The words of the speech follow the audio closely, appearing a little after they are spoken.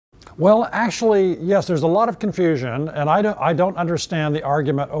Well, actually, yes, there's a lot of confusion, and I don't understand the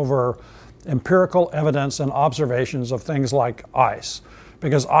argument over empirical evidence and observations of things like ice,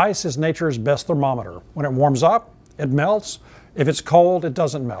 because ice is nature's best thermometer. When it warms up, it melts. If it's cold, it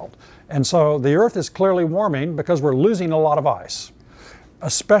doesn't melt. And so the Earth is clearly warming because we're losing a lot of ice,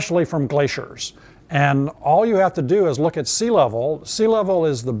 especially from glaciers. And all you have to do is look at sea level. Sea level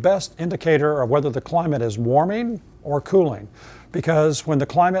is the best indicator of whether the climate is warming or cooling. Because when the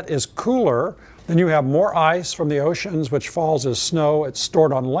climate is cooler, then you have more ice from the oceans, which falls as snow. It's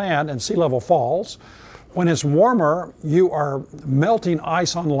stored on land and sea level falls. When it's warmer, you are melting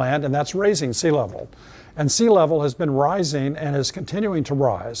ice on land, and that's raising sea level. And sea level has been rising and is continuing to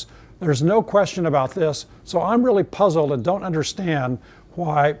rise. There's no question about this. So I'm really puzzled and don't understand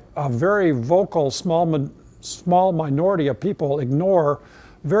why a very vocal small minority of people ignore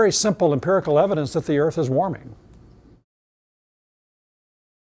very simple empirical evidence that the Earth is warming.